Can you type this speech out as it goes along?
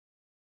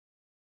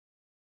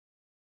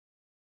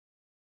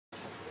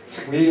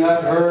We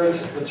have heard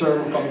the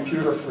term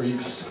computer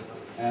freaks,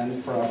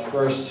 and for our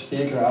first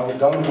speaker I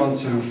don't want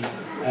to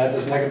add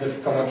this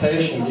negative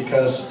connotation,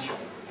 because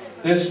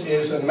this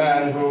is a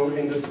man who,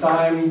 in the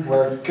time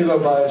where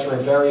kilobytes were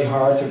very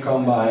hard to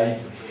come by,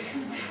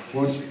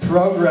 would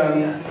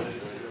program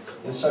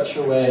in such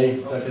a way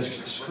that his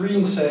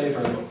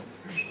screensaver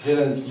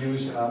didn't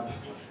use up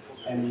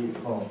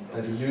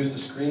that he used a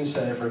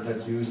screensaver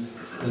that used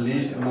the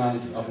least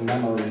amount of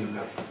memory.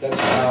 That's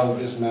how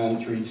this man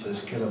treats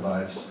his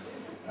kilobytes.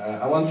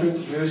 I want to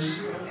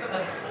introduce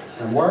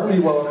and warmly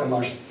welcome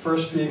our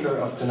first speaker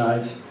of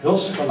tonight,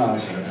 Jos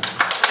Vermaseren.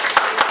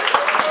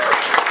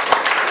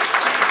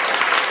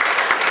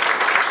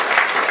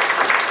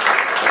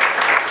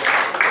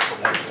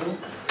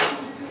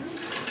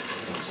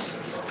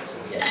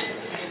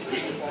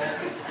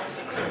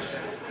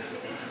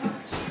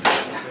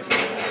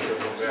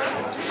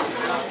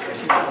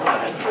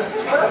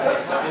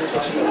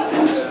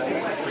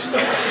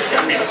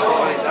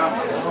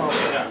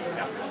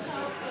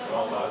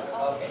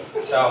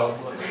 So,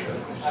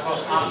 I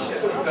was asked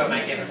to come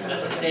and give a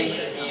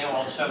presentation here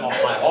on some of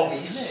my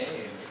hobbies,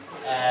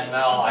 and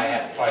well, I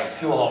have quite a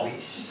few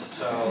hobbies,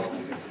 so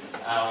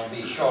I'll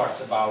be short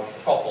about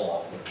a couple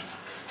of them.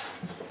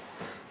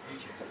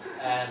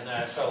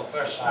 And so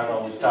first I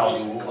will tell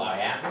you who I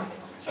am,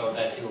 so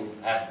that you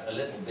have a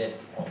little bit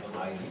of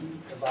an idea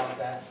about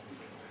that.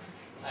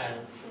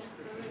 And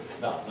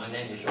well, my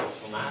name is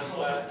Jos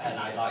Vermaseren, and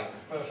I like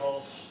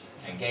puzzles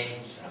and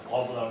games and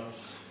problems.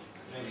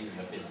 Maybe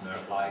a bit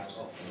nerd-like,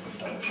 so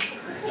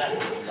let it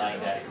be like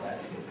that.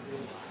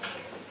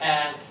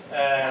 And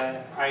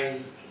I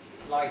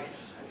liked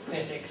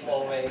physics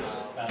always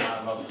when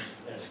I was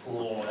in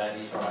school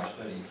already, so I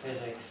studied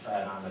physics,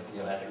 and I'm a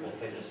theoretical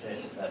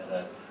physicist at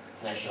the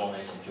National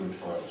Institute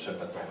for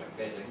Subatomic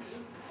Physics.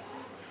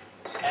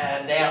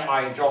 And there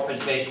my job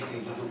is basically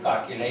to do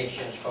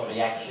calculations for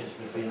reactions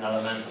between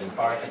elementary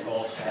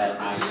particles, and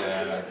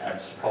I'm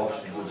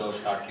supposed to do those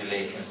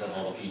calculations that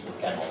other people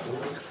cannot do.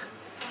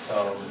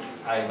 So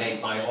I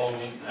made my own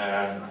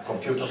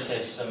computer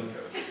system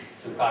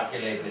to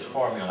calculate these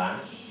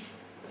formulas.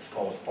 It's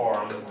called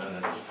Form, and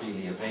it's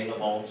freely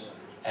available.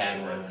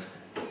 And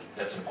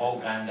that's a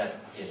program that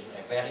is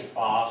very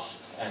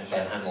fast and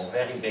can handle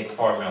very big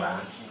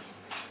formulas.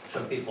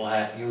 Some people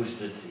have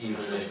used it even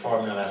with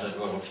formulas that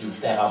were a few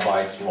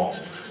terabytes long.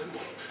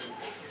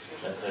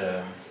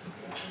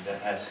 That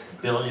has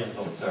billions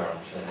of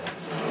terms in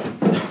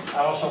it.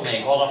 I also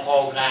make other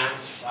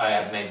programs. I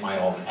have made my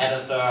own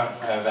editor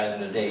when in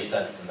the days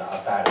that the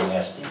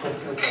Atari ST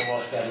computer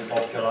was very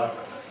popular.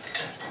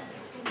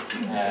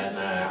 And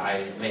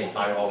I made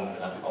my own,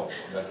 oh,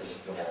 that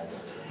is the wrong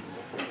one.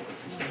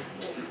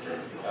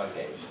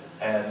 Okay.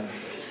 And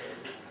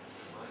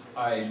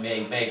I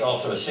made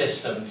also a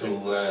system to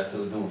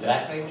do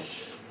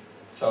graphics,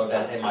 so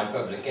that in my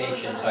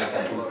publications I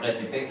can do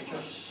pretty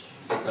pictures.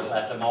 Because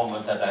at the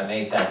moment that I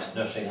made that,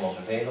 nothing was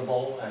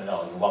available, and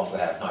well, you want to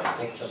have nice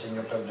pictures in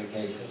your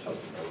publication, so you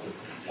make it.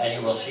 And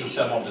you will see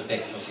some of the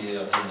pictures here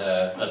in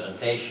the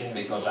presentation,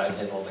 because I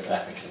did all the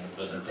graphics in the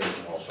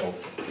presentation also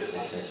with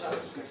this system.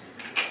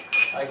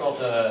 I got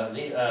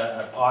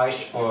a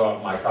prize for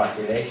my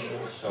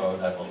calculations, so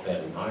that was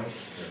very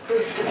nice.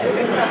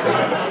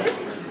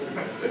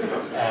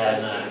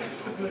 And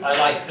I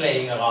like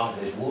playing around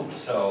with wood,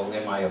 so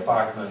in my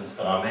apartment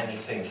there are many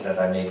things that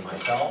I made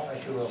myself,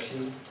 as you will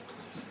see.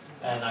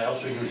 And I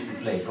also used to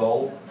play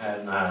Go,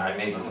 and I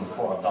made it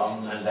before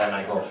done, and then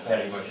I got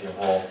very much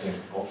involved in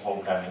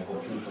programming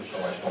computers, so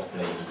I stopped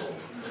playing Go.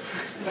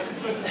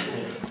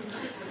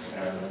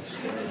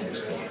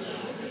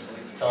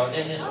 So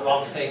this is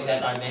one thing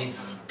that I made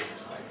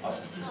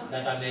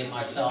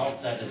myself.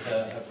 That is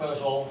a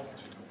puzzle,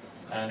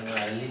 and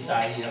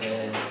Lisa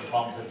here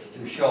wanted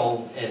to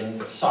show in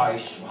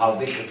size how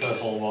big the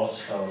puzzle was.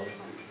 So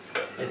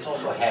it's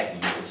also heavy.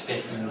 It's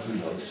 15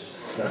 kilos.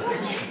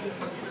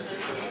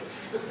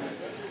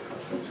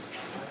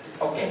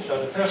 Okay, so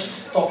the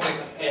first topic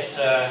is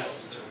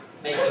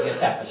making a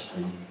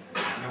tapestry.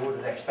 You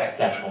wouldn't expect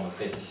that from a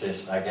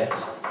physicist, I guess.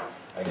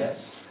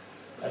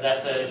 And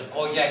that is a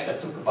project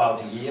that took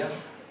about a year,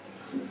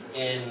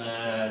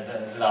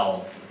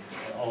 well,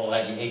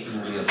 already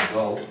 18 years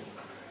ago.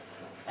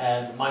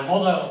 And my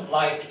mother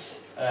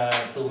liked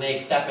to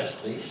make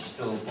tapestries,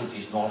 to put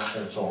these knots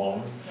and so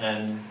on.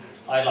 And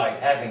I like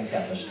having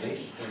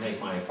tapestries to make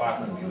my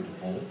apartment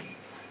beautiful.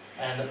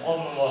 And the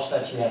problem was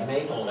that she had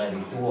made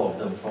already 2 of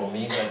them for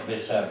me, but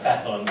with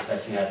patterns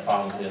that she had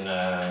found in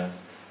a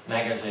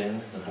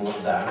magazine, the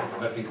Mondriaan,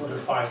 but we couldn't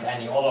find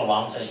any other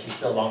ones, and she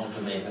still wanted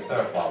to make a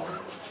 3rd one.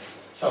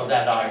 So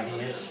that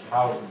idea is,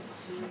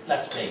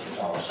 let's make it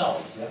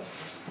ourselves.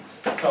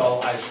 Yeah?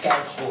 So I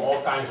scanned through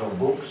all kinds of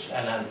books,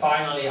 and then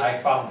finally I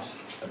found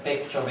a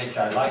picture which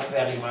I liked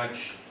very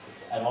much,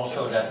 and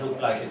also that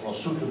looked like it was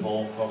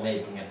suitable for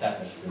making a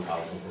tapestry out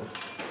of it.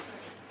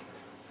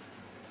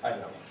 I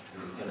don't know.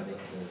 Can I make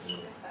the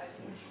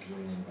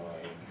screen by...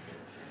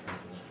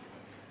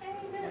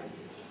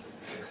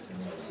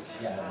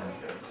 Yeah,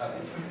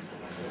 okay.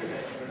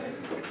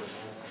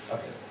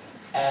 Okay.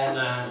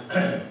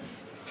 And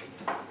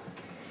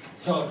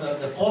so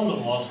the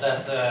problem was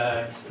that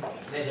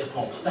this is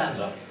not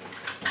standard.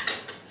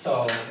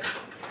 So,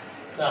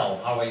 well,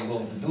 how are you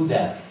going to do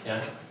that?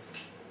 Yeah?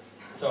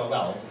 So,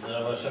 well,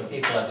 there were some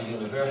people at the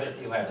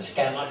university who had a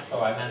scanner, so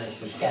I managed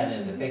to scan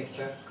in the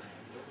picture.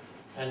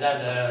 And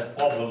then the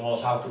problem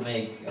was how to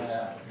make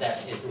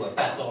that into a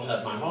pattern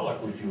that my mother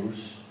could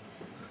use.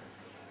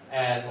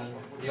 And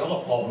the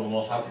other problem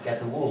was how to get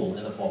the wool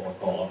in the proper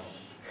colors.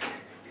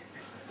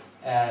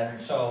 And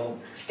so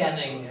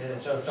scanning,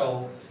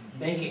 so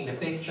making the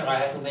picture, I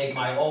had to make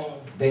my own,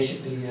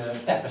 basically,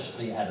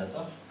 tapestry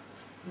editor.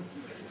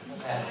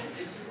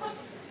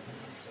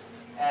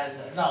 And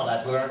well,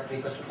 that worked,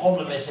 because the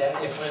problem is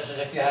that if, for instance,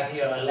 if you have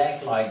here a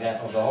leg like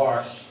that of the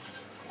horse,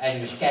 and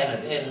you scan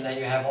it in, then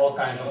you have all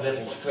kinds of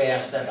little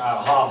squares that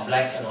are half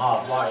black and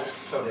half white,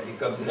 so they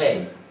become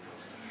grey.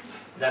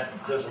 That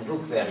doesn't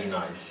look very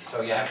nice.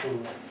 So you have to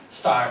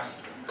start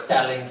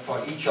telling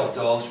for each of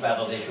those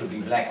whether they should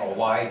be black or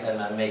white, and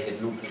then make it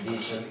look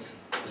decent.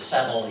 The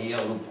saddle here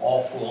looked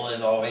awful in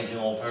the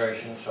original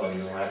version, so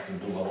you have to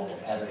do a lot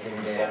of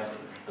editing there.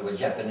 There were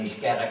Japanese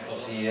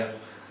characters here,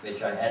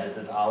 which I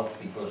edited out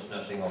because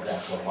nothing of that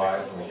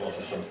survived. There was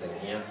also something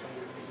here,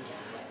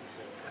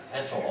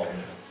 and so on.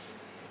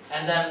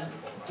 And then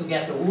to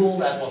get the wool,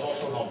 that was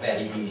also not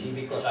very easy,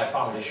 because I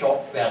found a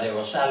shop where they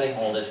were selling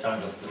all this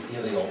kind of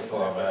material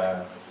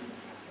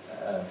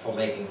for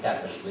making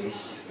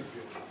tapestries.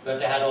 But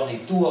they had only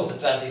 2 of the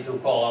 22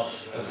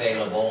 colors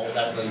available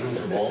that were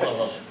usable. There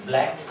was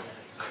black,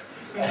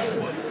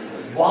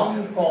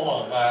 one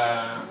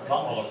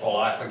other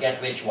color, I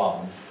forget which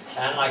one.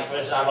 And like, for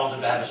instance, I wanted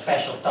to have a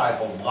special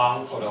type of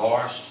brown for the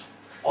horse.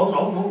 Oh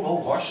no,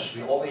 horses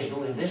we always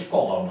do in this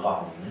color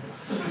brown.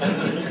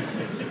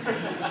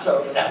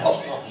 So that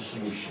was not the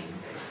solution.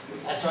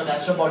 And so then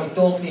somebody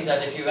told me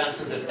that if you went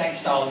to the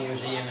textile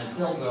museum in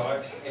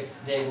Tilburg, if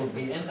they would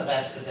be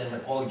interested in the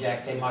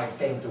project, they might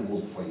paint the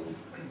wool for you.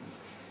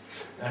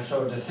 And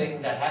so the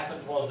thing that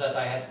happened was that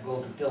I had to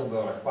go to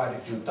Tilburg quite a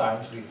few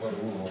times before the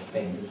wool was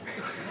painted.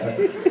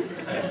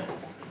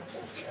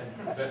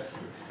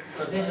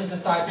 So this is the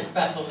type of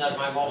pattern that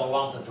my mother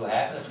wanted to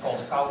have. It's called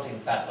a counting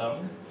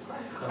pattern.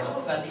 There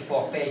were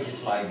 24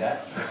 pages like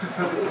that.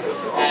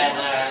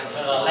 And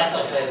so there are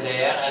letters in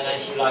there, and then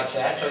she likes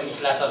that, so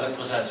each letter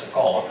represents a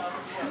color.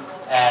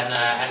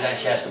 And then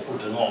she has to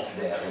put a knot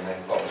there in the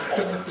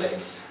corresponding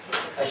place.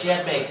 And she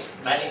had made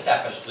many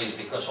tapestries,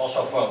 because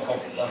also for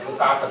the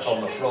carpets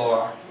on the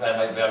floor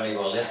when we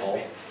were little.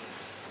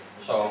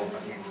 So,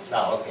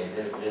 well, okay,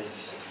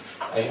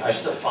 I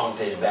still found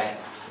this back.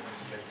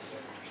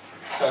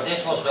 So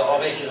this was the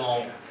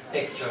original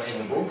picture in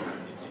the book,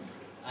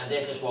 and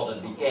this is what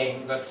it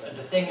became. But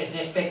the thing is,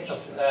 this picture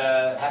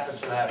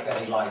happens to have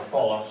very light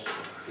colors,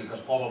 because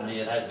probably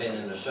it has been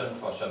in the sun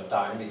for some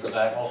time, because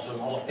I have also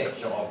another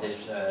picture of this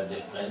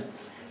print,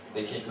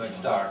 which is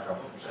much darker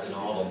in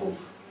another book.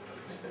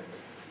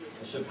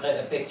 It's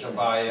a picture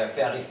by a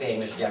very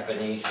famous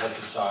Japanese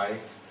regicide,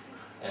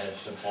 and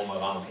it's from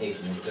around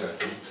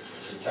 1830.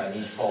 It's a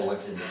Chinese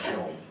poet in the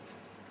snow.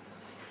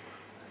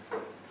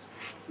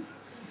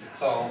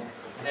 So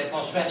it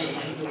was very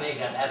easy to make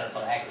that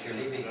editor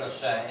actually,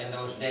 because in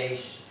those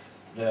days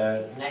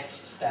the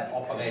next step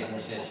operating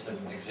system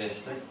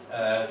existed.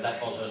 That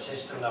was a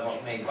system that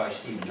was made by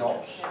Steve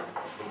Jobs,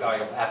 the guy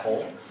of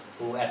Apple,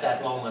 who at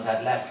that moment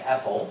had left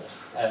Apple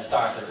and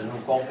started a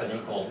new company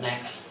called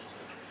Next.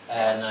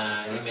 And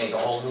he made a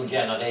whole new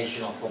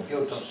generation of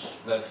computers,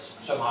 but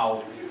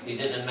somehow he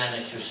didn't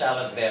manage to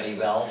sell it very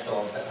well.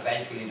 So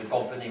eventually the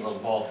company was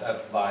bought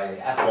up by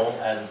Apple,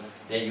 and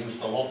they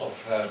used a lot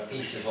of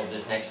pieces of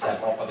this next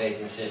step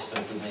operating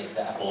system to make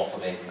the Apple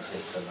operating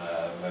system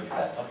much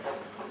better.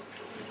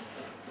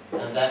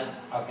 And then,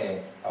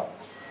 okay, oh,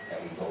 there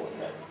we go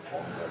again.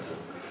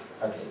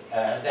 Okay,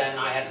 then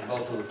I had to go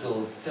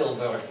to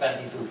Tilburg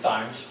 22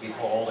 times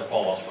before all the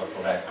colors were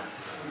correct.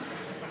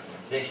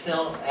 They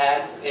still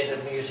have in the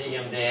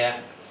museum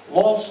there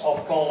lots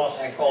of colors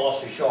and colors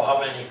to show how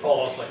many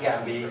colors there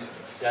can be,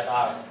 that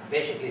are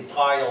basically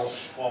trials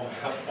from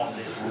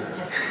this book.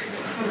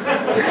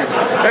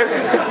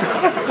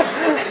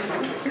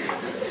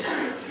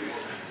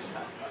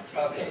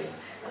 Okay,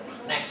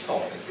 next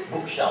topic,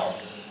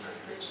 bookshelves.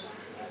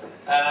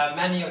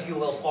 Many of you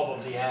will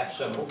probably have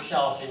some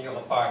bookshelves in your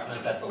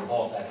apartment that were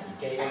bought at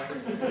IKEA.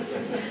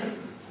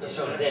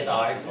 So did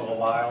I for a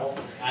while,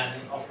 and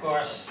of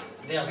course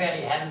they're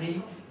very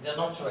handy, they're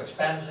not so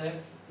expensive,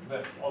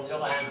 but on the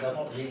other hand they're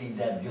not really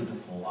that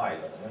beautiful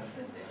either.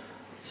 Yeah?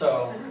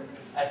 So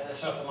at a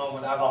certain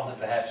moment I wanted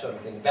to have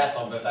something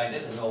better, but I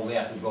didn't know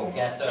where to go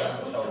get them.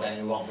 So then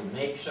you want to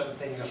make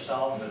something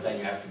yourself, but then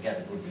you have to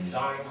get a good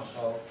design or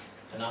so.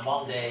 And then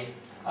one day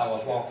I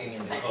was walking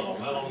in the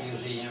Color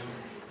Museum,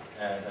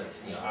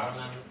 that's near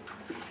Arnhem,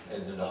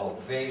 in the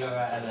Hoge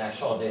Veluwe, and I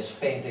saw this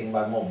painting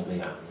by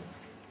Mondriaan.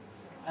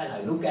 And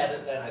I look at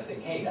it and I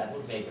think, hey, that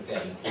would make a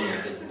very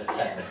cool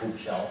set of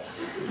bookshelves.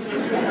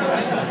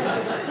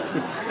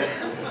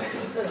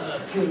 a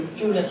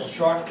few little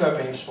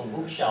shortcomings from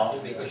bookshelves,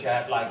 because you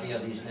have like here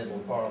these little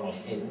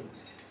corners in.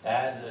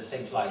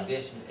 Things like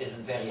this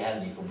isn't very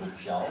handy for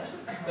bookshelves.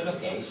 But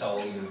okay, so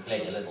you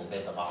play a little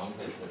bit around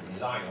with the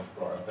design, of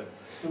course. But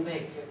to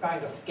make a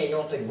kind of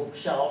chaotic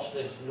bookshelves,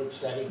 this looks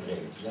very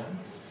great, yeah?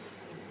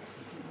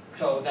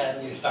 So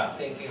then you start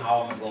thinking,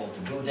 how am I going to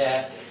do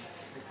that?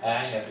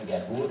 And you have to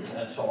get wood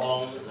and so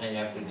on, and you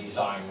have to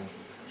design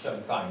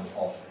some kind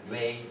of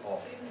way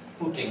of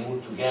putting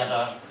wood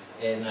together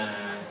in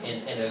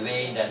a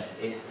way that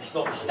it's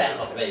not the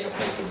standard way of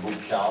making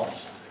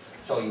bookshelves.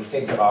 So you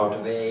figure out a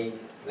way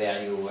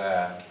where you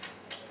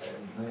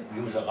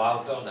use a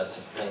router, that's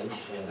a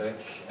phrase in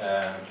Dutch,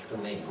 to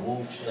make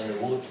grooves in the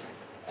wood,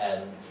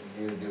 and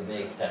you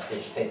make that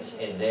this fits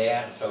in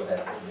there so that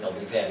it will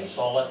be very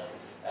solid,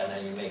 and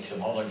then you make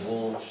some other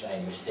grooves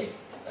and you stick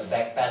a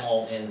back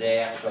panel in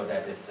there so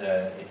that it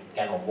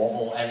cannot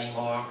wobble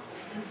anymore,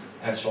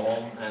 and so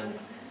on. And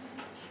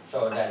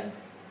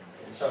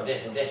so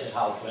this is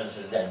how, for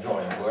instance, that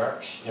joint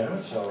works. Yeah.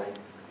 So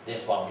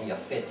this one here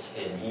fits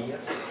in here.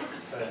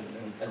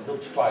 It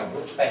looks quite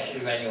good,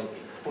 especially when you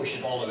push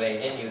it all the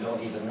way in. You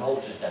don't even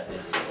notice that this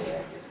is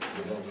there.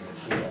 You don't even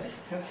see that.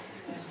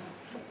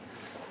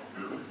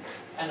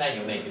 And then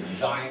you make a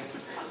design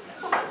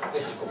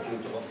with the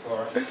computer, of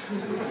course.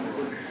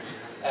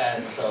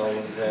 And so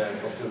the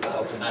computer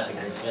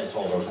automatically prints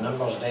all those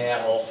numbers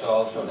there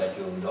also, so that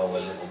you know a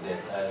little bit.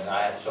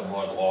 I have some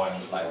more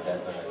drawings like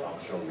that, but I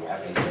can't show you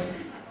everything.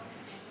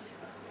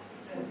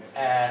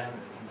 And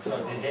so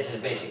this is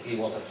basically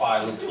what the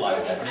file looks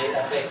like. I made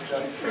that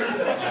picture.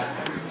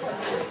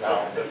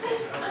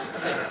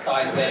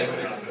 Typing,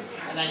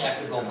 and then you have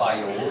to go buy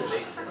your wood.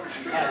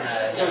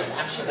 And in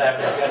Amsterdam,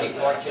 they're very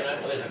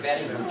fortunate. There is a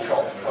very good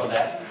shop for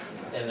that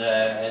in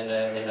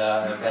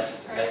the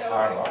West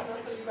Harbor.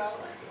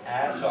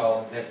 And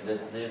so this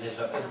is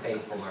an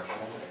unpaid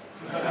commercial.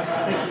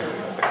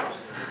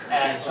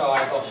 And so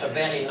I got some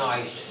very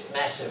nice,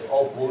 massive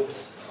oak wood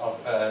of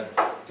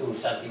 2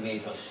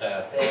 centimeters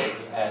thick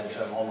and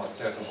some almost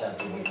 30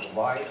 centimeters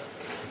wide.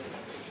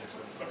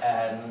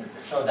 And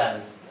so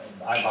then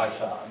I buy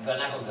some,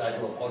 whenever I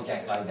do a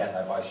project like that,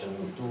 I buy some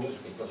new tools,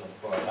 because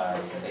of course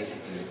I'm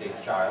basically a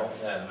big child,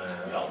 and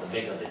well, the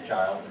bigger the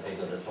child, the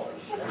bigger the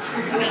toys. Yeah?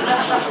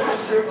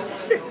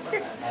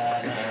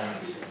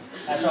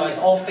 And so it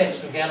all fits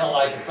together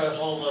like a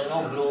puzzle,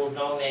 no glue,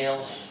 no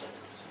nails,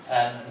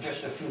 and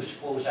just a few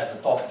screws at the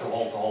top to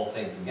hold the whole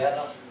thing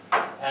together.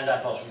 And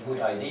that was a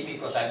good idea,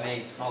 because I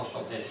made most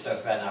of this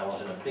stuff when I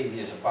was in a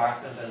previous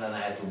apartment, and then I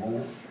had to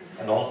move,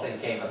 and the whole thing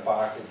came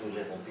apart into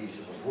little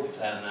pieces of wood,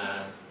 and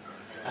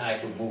I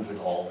could move it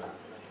all.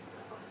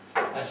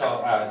 And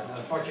so,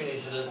 unfortunately,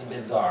 it's a little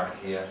bit dark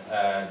here,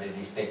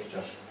 these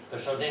pictures.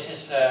 So this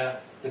is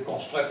the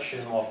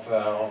construction of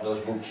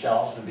those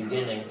bookshelves, the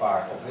beginning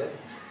part of it.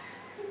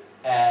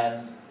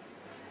 And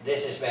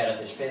this is where it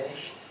is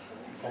finished,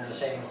 from the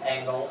same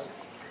angle.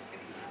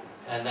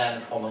 And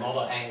then from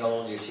another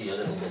angle you see a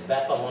little bit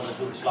better what it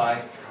looks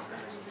like.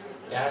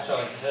 Yeah, so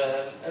it's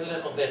a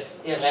little bit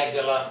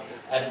irregular,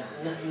 and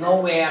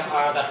nowhere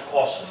are there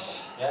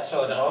crosses. Yeah,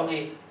 so there are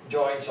only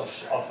joints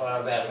of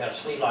where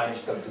 3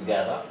 lines come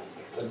together,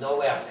 but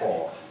nowhere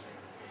 4.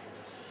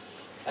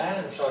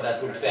 And so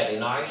that looks very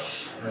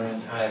nice.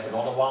 I have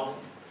another one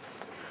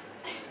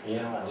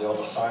here on the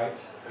other side.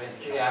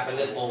 You have a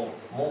little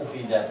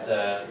movie that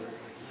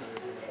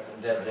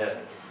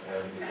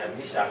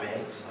Lisa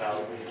made.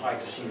 I'll try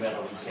to see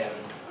whether we can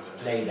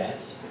play that.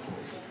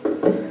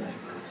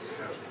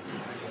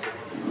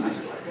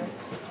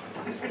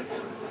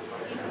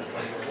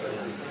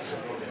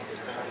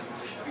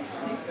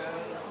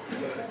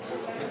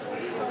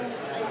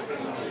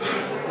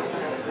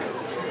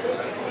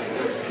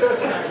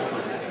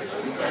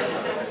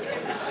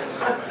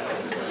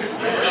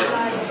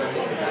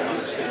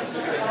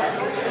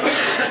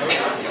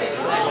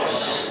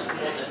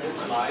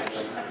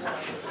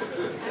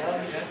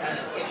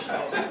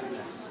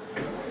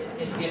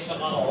 It gives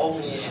another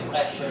homely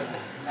impression,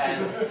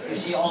 and you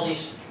see all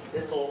these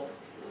little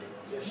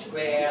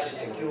squares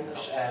and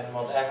cubes and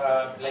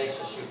whatever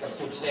places you can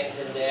put things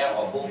in there,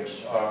 or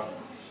books, or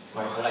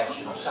my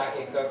collection of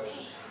sake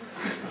cups,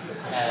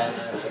 and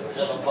some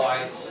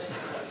trilobites,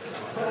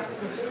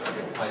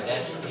 my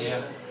desk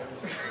here.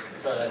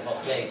 So that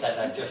was great that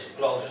I just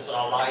closed it, there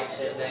are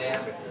lights in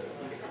there,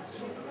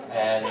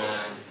 and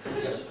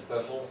here's the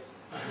puzzle.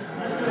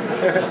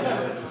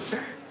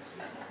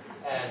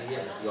 And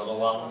here's the other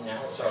one,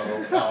 yeah. So,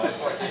 well,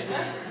 unfortunately,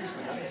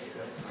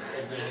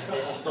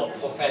 this is not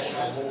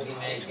professional movie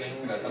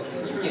making, but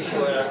it gives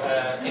you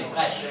an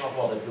impression of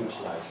what it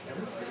looks like.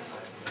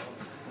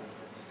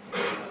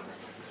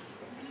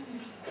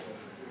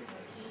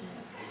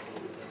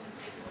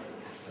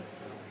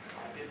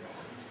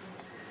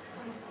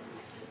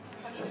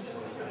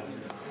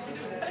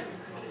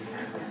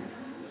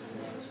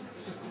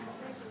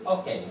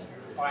 Okay,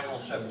 final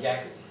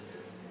subject.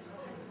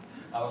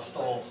 I was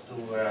told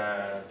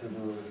to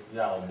do,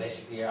 well,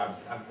 basically I'm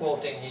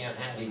quoting here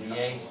Henry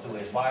VIII to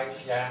his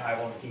wife, yeah, I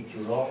won't keep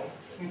you long.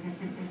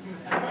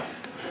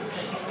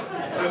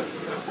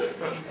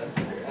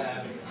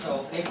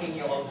 So making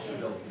your own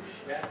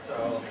Sudokus, yeah,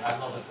 so I'm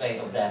not afraid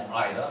of that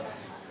either.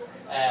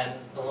 And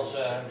there was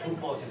a good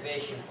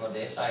motivation for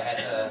this. I had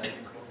a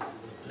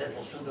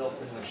little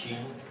Sudoku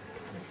machine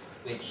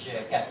which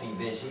kept me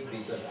busy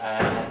because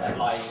I had that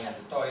lying at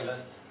the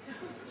toilet.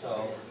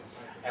 So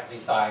every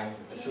time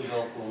the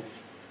Sudoku,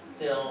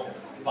 till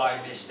by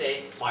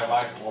mistake my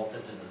wife dropped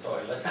it in the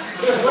toilet.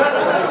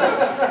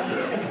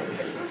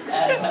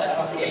 And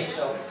okay,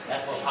 so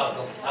that was out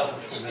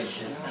of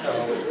commission. So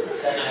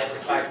then I had to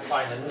try to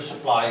find a new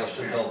supply of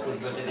Sudoku,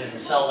 but they didn't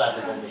sell that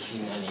little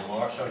machine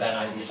anymore. So then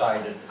I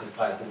decided to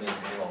try to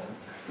make my own.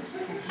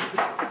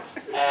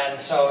 And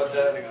so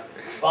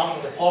one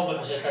of the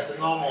problems is that the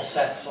normal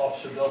sets of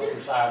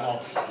Sudokus are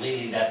not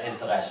really that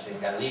interesting.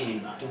 They're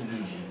really too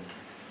easy.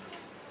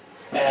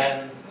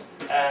 And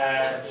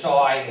so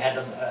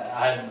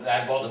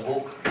I bought a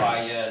book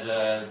by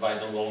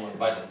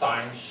the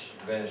Times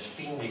with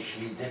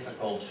fiendishly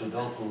difficult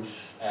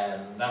Sudokus,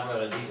 and there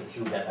were indeed a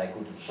few that I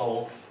couldn't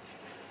solve.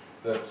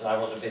 But I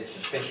was a bit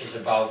suspicious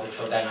about it,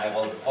 so then I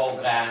wrote a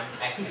program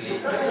actually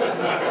to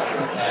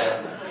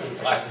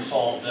try to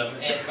solve them.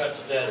 But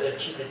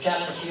the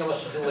challenge here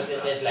was to do it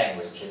in this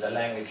language, in the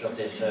language of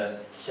this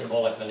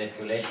symbolic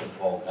manipulation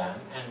program,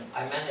 and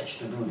I managed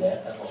to do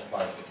that. That was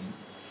quite a feat.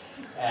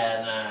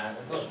 And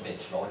it was a bit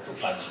slow. It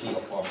took like 3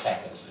 or 4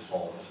 seconds to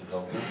solve a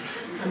Sudoku.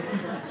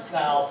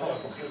 Well, for a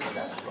computer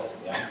that's slow,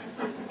 yeah.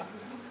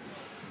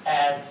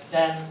 And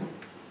then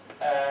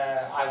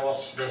I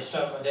was this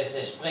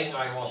spring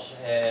I was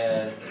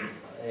in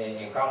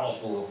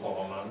Karlsruhe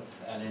for a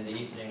month, and in the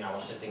evening I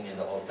was sitting in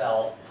the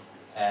hotel,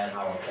 and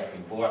I was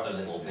getting bored a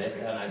little bit,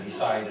 and I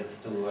decided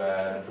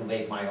to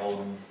make my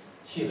own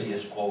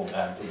serious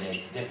program to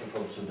make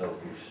difficult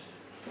Sudokus.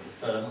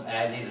 So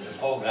I needed a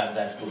program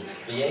that could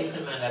create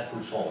them and that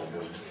could solve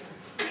them.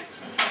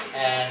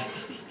 And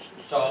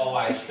so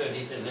I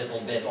studied a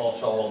little bit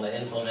also on the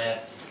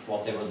internet,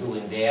 what they were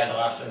doing there. There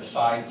are some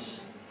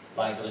sites,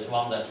 like there is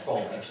one that's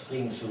called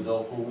Extreme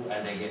Sudoku,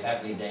 and they give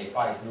every day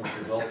 5 new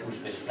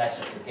Sudokus with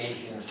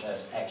classifications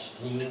as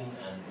extreme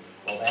and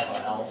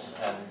whatever else.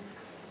 And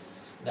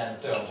then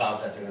it turns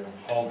out that the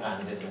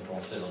program didn't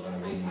consider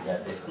them really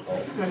that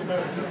difficult.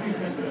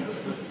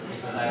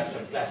 Because I have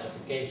some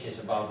classifications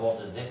about what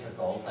is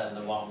difficult, and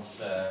the ones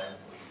that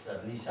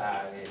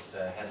Lisa is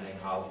handing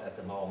out at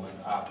the moment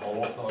are a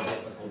lot more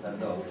difficult than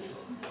those.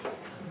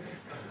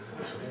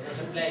 There's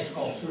a place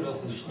called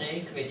Sudoku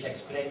Snake, which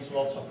explains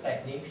lots of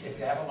techniques. If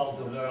you ever want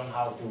to learn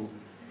how to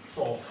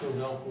solve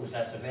Sudokus,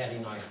 that's a very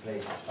nice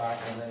place to start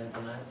on the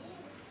internet.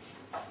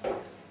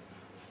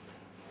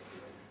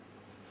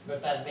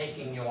 But then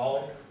making your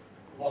own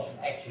wasn't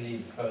actually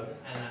fun,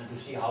 and then to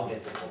see how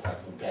difficult I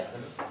could get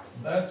them.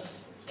 But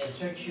in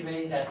such a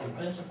way that in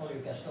principle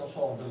you can still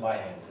solve them by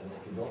hand, and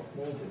if you don't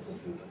need a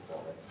computer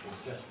for it,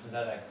 it's just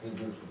that I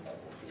produce them by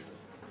computer.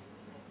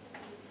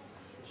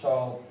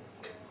 So,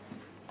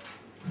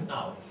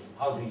 now,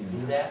 how do you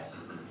do that?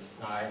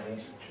 Now,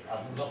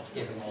 I'm not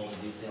giving all the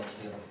details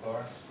here, of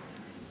course.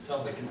 So,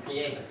 but you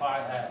create a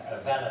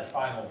valid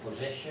final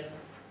position,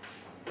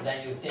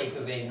 then you take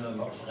away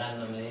numbers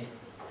randomly,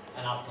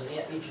 and after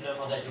each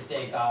number that you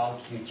take out,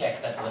 you check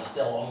that there is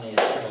still only a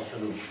single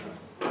solution.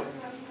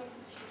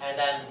 And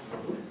then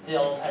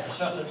till at a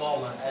certain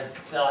moment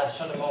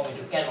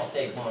you cannot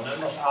take more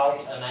numbers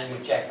out, and then you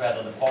check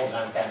whether the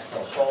program can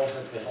still solve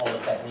it with all the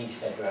techniques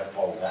that you have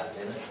programmed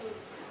in it.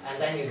 And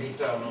then you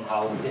determine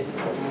how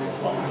difficult it is.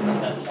 Well,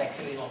 that's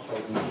actually not so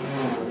easy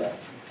to do that.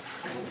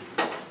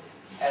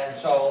 And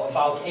so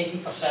about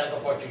 80%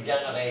 of what you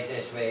generate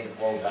this way the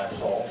program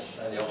solves,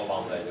 and the other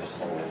ones they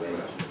just throw away.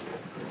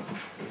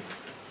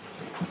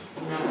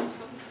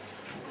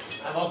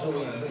 And what do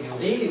you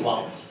really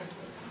want?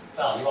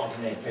 Well, you want to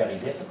make very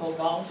difficult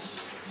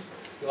ones.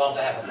 You want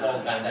to have a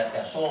program that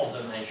can solve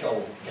them and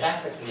show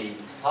graphically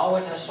how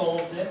it has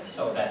solved it,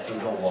 so that you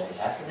know what is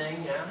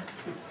happening. Yeah?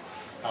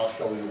 I'll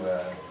show you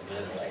a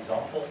little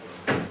example.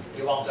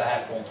 You want to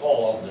have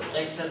control over the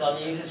tricks that are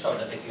needed, so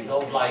that if you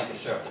don't like a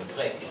certain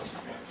trick,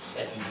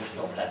 that you just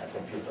don't let the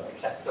computer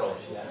accept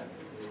those. Yeah?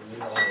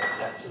 You only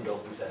accept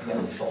Sudokus that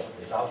can be solved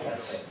without that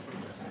trick.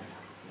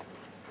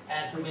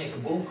 And to make a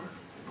book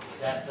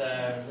that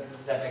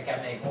I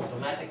can make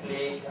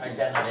automatically, I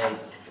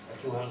generate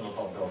 200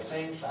 of those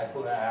things. I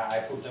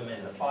put them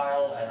in the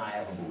file, and I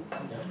have a book.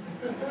 Yeah?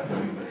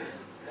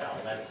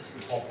 Well, that's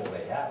the proper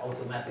way, yeah?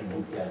 Automatic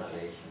book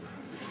generation.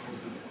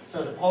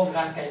 So the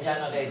program can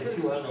generate a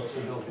few hundred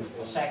Sudokus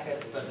per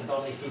second, but it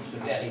only keeps the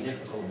very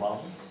difficult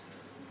ones.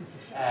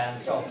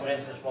 And so, for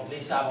instance, what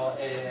Lisa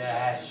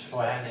has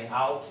for handing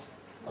out,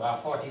 there are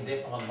 40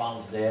 different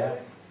ones there.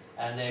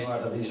 And they were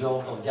the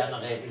result of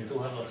generating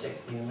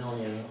 216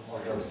 million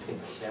of those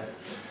things. Yeah?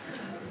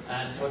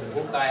 And for the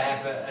book I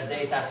have a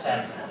data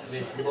set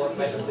with 1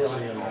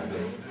 billion of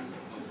them.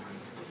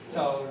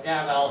 So,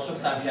 yeah, well,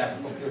 sometimes you have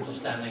a computer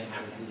standing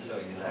empty, so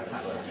you have to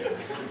work.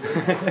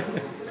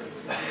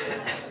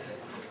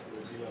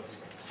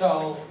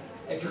 So,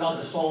 if you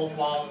want to solve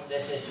one,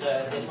 this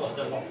was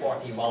number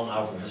 41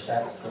 out of the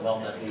set, the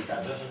one that Lisa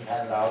doesn't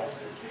hand out.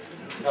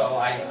 So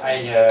I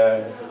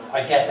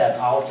get that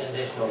out in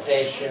this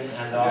notation,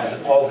 and the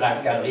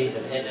program can read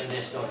it in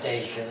this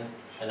notation,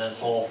 and then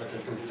solve it.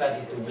 It took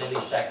 22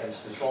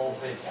 milliseconds to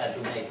solve it and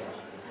to make it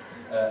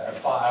a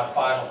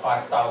file of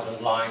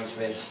 5,000 lines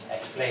with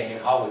explaining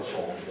how it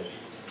solved it.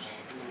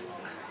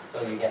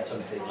 So you get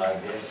something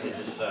like this. This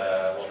is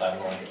what I'm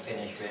going to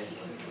finish with.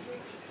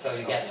 So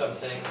you get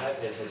something,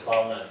 this is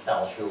one that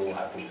tells you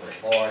I put a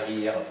 4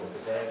 here, I put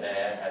it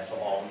there, and so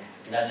on.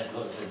 And then it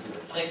looks into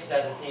the trick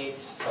that it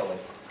needs, so it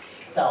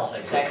tells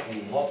exactly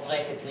what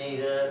trick it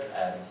needed,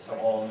 and so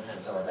on, and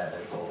so that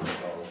it goes.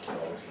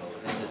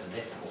 This is a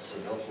difficult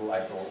Sudoku, I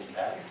told you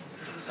that.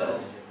 So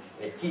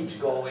it keeps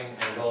going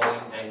and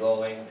going and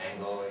going and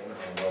going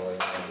and going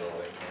and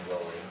going and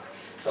going.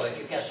 So if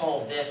you can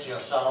solve this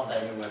yourself,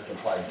 then you must be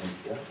quite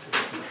deep.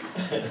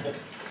 Yeah?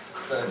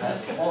 So it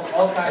has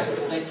all kinds of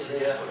tricks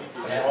here,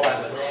 they all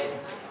have a name,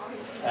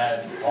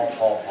 and hop,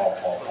 hop, hop,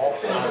 hop, hop,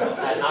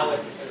 and now it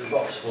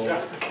drops through,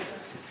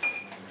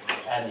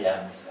 and the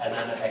end, and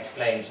then it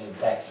explains in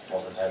text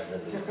what it has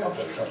been doing.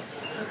 Okay, so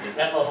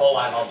that was all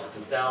I wanted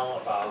to tell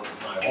about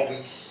my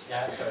hobbies,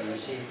 yeah, so you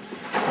see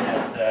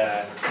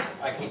that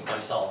I keep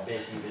myself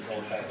busy with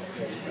all kinds of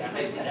things, and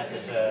maybe that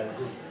is a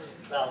good.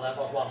 Well, that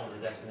was one of the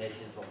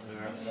definitions of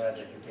nerds, that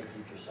you can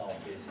keep yourself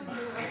busy.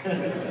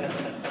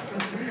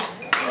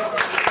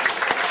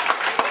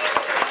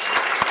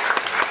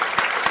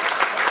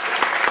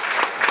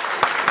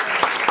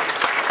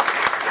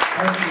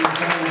 Thank you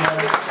very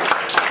much.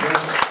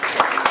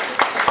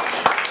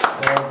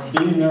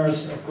 Being nerds,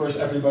 of course,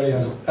 everybody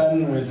has a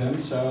pen with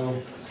them, so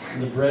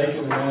in the break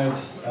in a minute,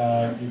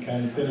 you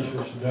can finish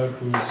your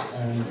Sudokus,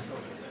 and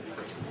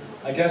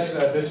I guess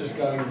this is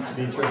going to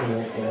be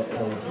trivial for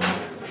all of you.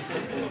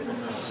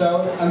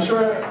 So, I'm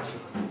sure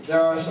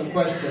there are some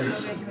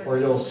questions for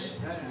Jos.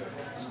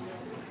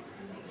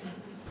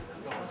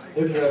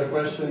 If you have a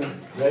question,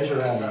 raise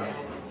your hand.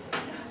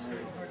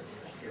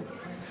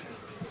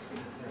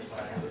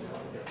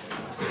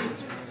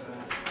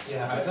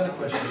 Yeah, I've got a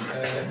question.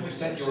 You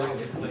said you were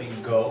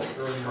playing Go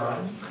earlier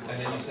on, and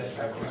then you said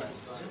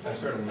a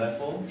certain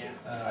level.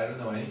 I don't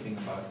know anything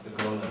about the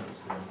Go levels,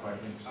 so I'm quite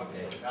interested.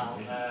 Okay, well,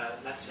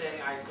 let's say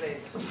I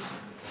played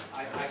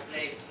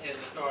in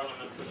the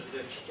tournament for the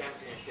Dutch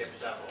Championship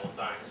several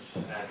times,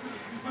 and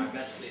my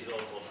best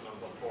result was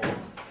number 4.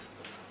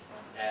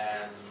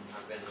 And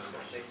I've been number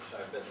 6,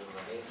 I've been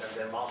number 8, I've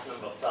been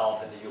number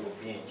 12 in the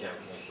European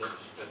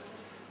Championships. But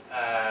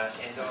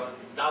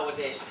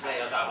nowadays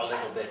players are a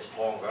little bit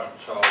stronger,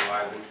 so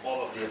I would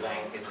probably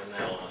rank in the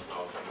Netherlands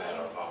now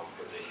somewhere around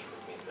position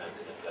between 20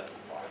 and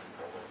 25,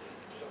 probably,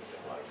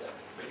 something like that.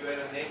 But you had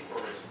a name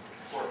for it?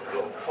 For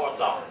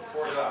that.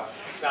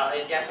 Well,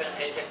 in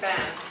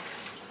Japan,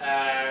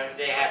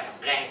 they have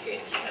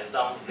rankings, and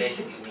dan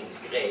basically means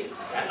grade.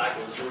 And like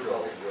in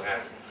judo, you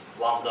have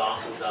 1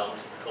 dan, 2 dan,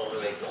 all the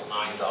way to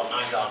 9 dan.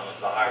 9 dan is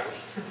the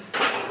highest.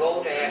 In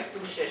Go, they have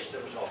 2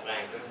 systems of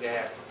ranking. They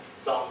have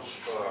dans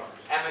for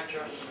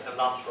amateurs and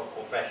dans for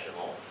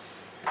professionals.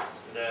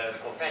 The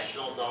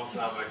professional dans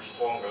are much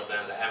stronger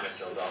than the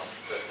amateur dans.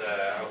 But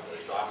okay,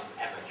 so I'm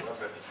amateur.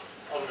 But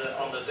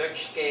on the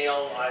Dutch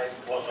scale, I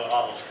was a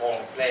rather strong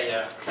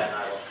player when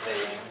I was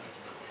playing,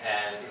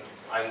 and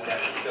I would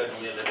have to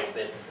study a little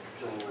bit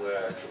to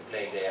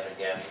play there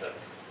again. But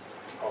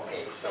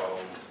okay, so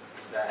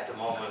at the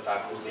moment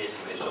I'm too busy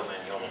with so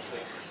many other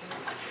things.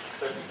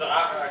 But there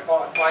are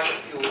quite a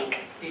few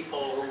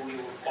people who you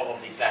would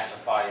probably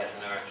classify as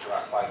nerds who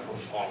are quite good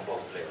strong Go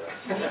players.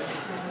 Yeah.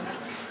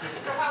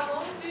 For how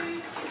long do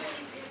you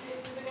in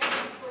the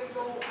Netherlands play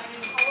Go? I mean,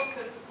 how long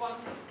does one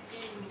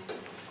game?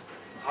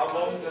 How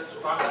long does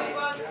one game?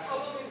 How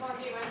long is one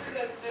game? I think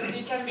that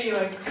it can be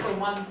like for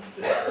months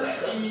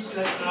each.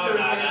 Like No,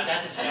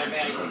 that is a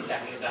very good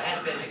exception. There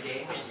has been a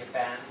game in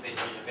Japan, which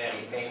is a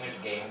very famous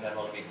game that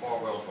was before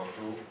World War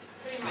II,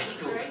 which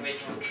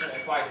took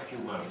quite a few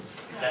months.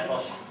 That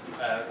was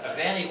a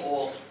very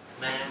old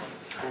man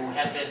who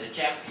had been the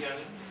champion,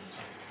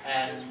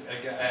 and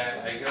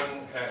a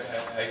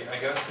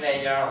young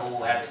player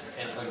who had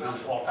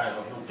introduced all kinds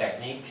of new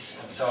techniques,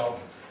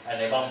 and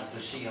they wanted to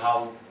see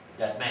how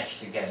that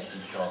matched against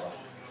each other.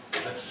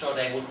 But, so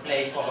they would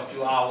play for a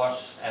few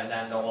hours, and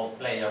then the old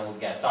player would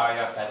get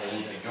tired, and they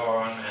would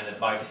adjourn, and it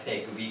might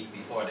take a week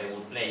before they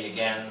would play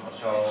again or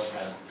so,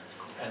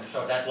 and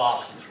so that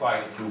lasted quite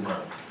a few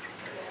months.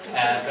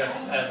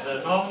 But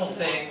the normal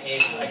thing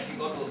is, if you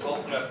go to a Go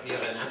club here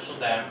in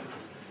Amsterdam,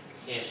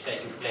 is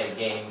that you play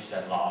games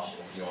that last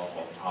an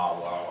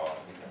hour, or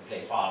you can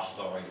play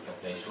faster, or you can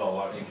play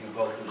slower. If you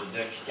go to the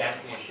Dutch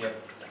Championship,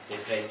 they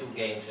play 2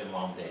 games in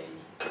 1 day.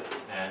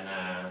 And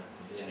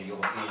in the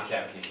European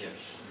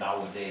Championships,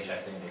 nowadays I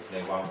think they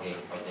play 1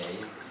 game per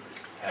day.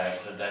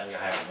 So then you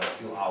have a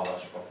few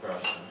hours per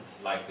person,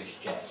 like with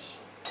chess.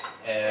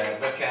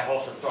 But you have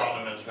also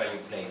tournaments where you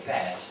play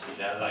fast,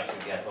 like you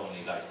get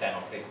only like 10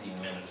 or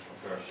 15 minutes per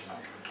person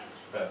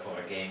for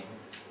a game.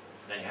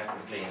 Then you have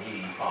to play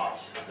really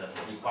fast. That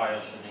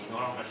requires an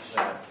enormous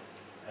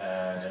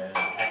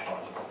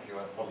effort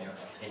from your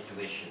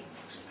intuition,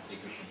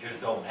 because you just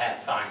don't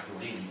have time to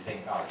really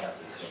think out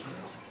everything.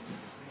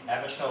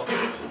 But so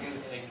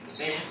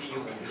basically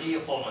you agree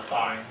upon a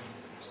time,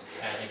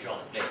 and if you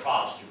want to play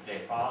fast, you play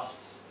fast,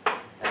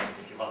 and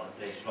if you want to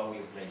play slow,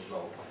 you play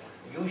slow.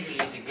 Usually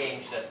the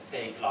games that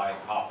take like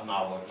half an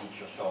hour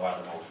each or so are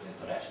the most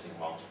interesting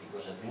ones,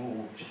 because it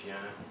moves,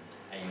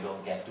 and you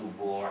don't get too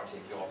bored.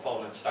 If your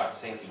opponent starts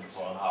thinking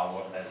for an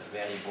hour, that's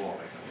very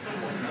boring.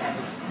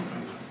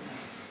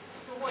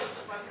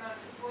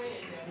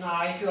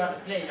 Now, if you are the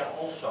player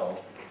also,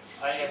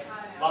 I have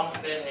once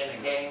been in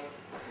a game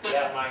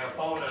where my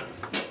opponent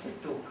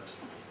took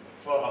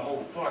for a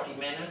move 40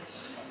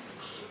 minutes,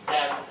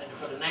 then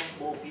for the next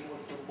move he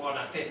would took more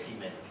than 50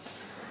 minutes.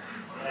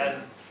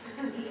 And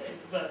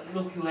but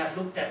look, you have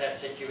looked at that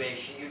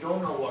situation, you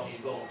don't know what he's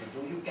going to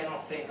do, you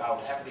cannot think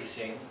out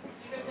everything,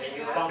 and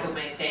you want to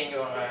maintain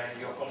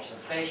your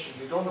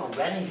concentration, you don't know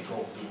when he's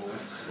going to move,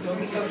 so it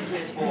becomes a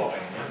bit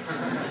boring.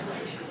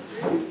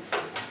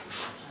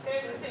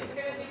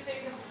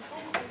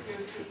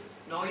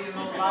 No, you're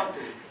not allowed to.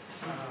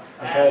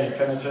 Okay,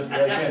 can I just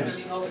break in?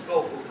 Definitely not a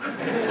Go book.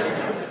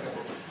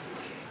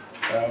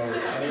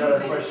 Any other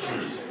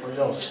questions for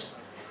Jos?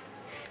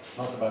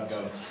 Not about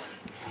Go.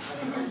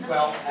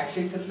 Well,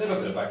 actually it's a little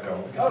bit about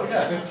Go, because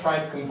I've been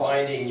tried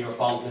combining your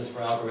fondness for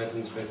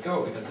algorithms with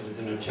Go, because it is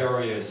a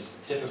notorious,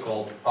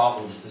 difficult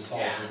problem to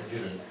solve for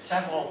computers.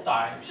 Several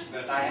times,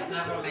 but I have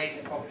never made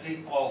a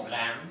complete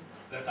program,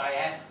 but I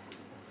have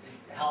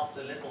helped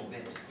a little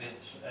bit with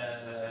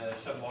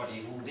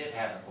somebody who did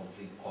have a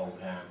complete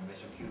program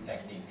with a few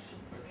techniques.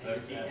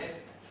 But,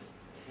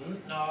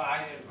 no,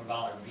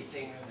 well,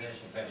 everything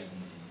is very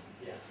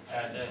easy.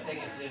 The thing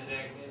is,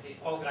 these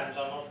programs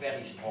are not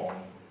very strong.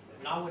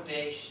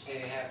 Nowadays, they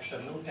have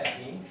some new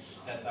techniques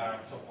that are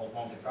so-called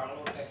Monte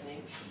Carlo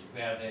techniques,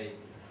 where they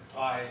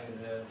try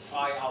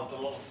out a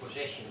lot of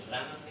positions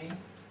randomly,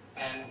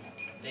 and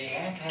they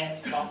have had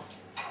one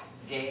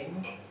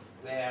game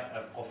where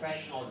a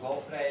professional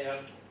Go player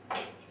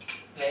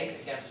played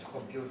against a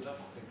computer.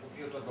 The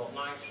computer got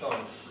 9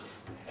 stones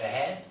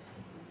ahead,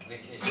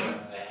 which is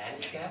a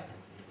handicap,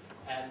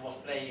 and was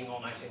playing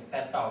on, I think,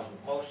 10,000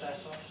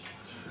 processors.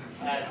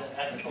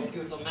 And the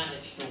computer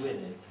managed to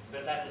win it.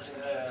 But that is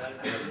a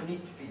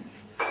unique feat,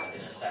 in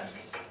a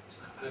sense.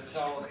 But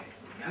so,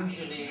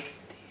 usually,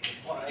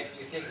 if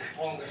you take the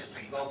strongest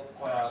Go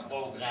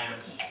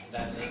programs,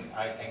 then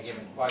I can give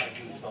it quite a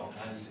few stones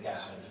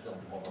handicap and still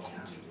probably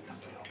do it.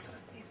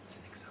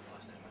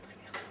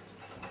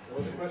 There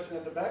was a question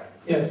at the back?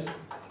 Yes.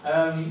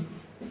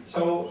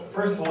 So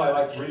first of all,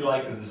 I really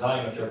like the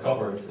design of your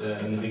cupboard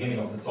in the beginning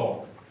of the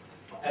talk.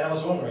 And I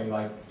was wondering,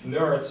 like,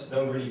 nerds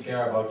don't really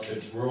care about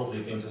such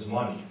worldly things as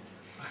money.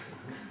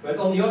 But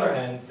on the other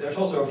hand, there's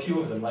also a few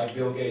of them, like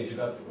Bill Gates, who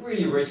got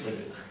really rich with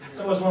it.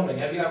 So I was wondering,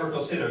 have you ever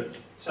considered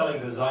selling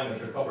the design of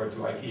your cupboard to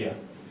IKEA?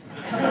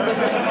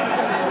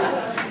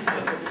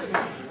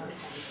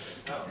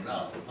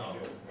 No.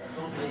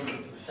 Not really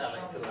to sell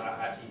it to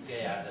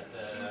IKEA.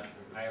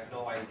 I have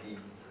no idea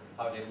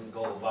how they would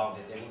go about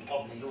it. They would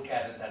probably look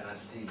at it and then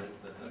steal it,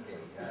 but okay.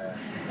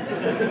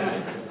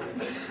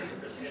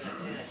 Because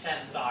in a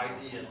sense, the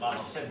idea is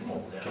rather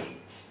simple.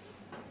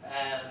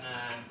 And,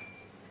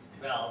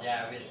 well,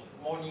 yeah, with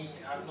money,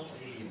 I'm not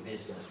really a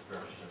business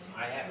person.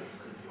 I have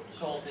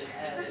sold this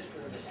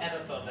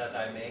editor that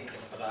I made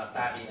for the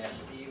Atari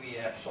ST, we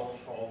have sold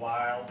for a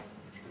while,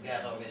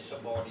 together with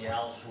somebody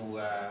else who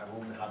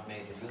had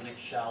made a Unix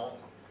shell,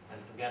 and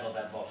together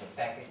that was a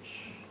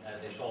package.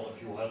 They sold a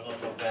few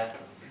hundred of that,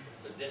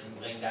 but didn't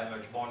bring that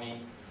much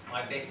money.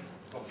 My big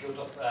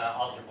computer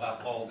algebra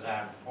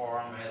program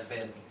Form has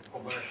been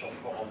commercial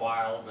for a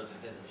while, but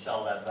it didn't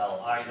sell that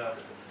well either.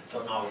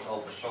 So now it's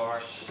open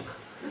source.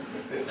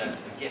 That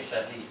gives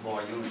at least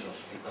more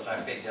users, because I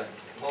figured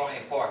more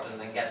important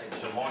than getting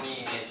some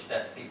money is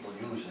that people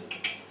use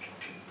it.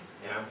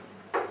 Yeah.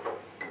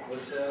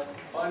 Was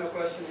final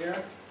question here,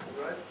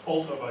 right?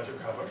 Also about your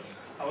cupboard.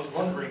 I was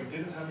wondering,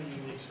 did it have a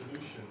unique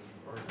solution,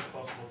 or is it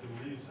possible to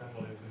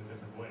reassemble it in a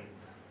different way?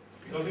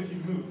 Because if you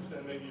move,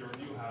 then maybe your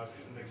new house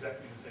isn't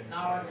exactly the same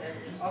size.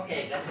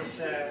 Okay, that is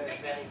a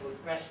very good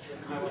question.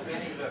 I was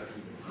very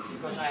lucky,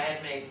 because I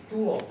had made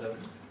 2 of them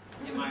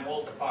in my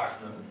old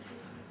apartment,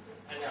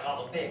 and they're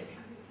rather big.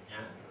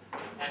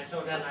 Yeah? And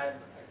so then I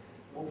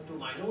moved to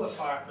my new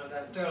apartment,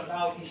 and it turned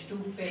out these 2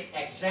 fit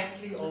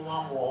exactly on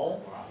one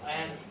wall,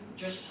 and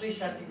just 3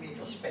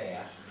 centimeters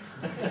spare.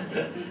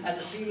 And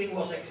the ceiling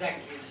was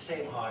exactly the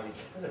same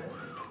height.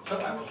 So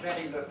I was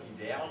very lucky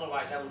there,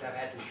 otherwise I would have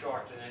had to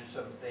shorten in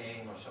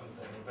something or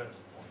something. But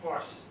of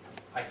course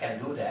I can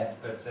do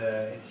that, but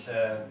it's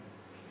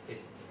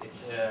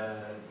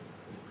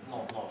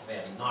not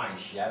very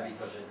nice, yeah,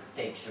 because it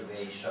takes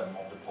away some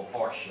of the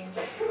proportions.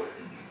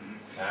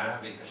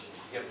 Because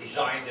you've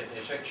designed it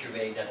in such a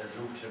way that it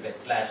looks a bit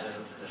pleasant,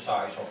 the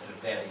size of the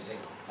very thing.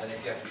 And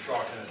if you have to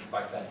shorten it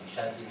by 20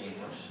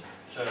 centimeters,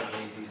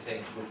 suddenly these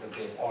things look a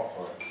bit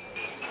awkward.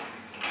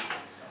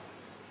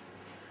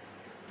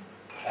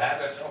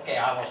 But okay,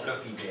 I was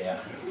lucky there.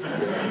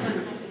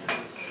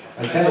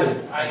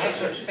 Okay. I have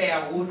some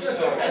spare wood, so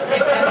that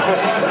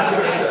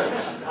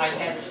if I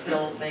can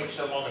still make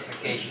some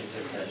modifications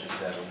if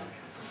necessary.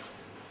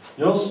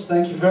 Jos,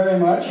 thank you very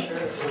much.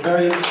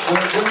 Very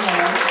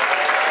good.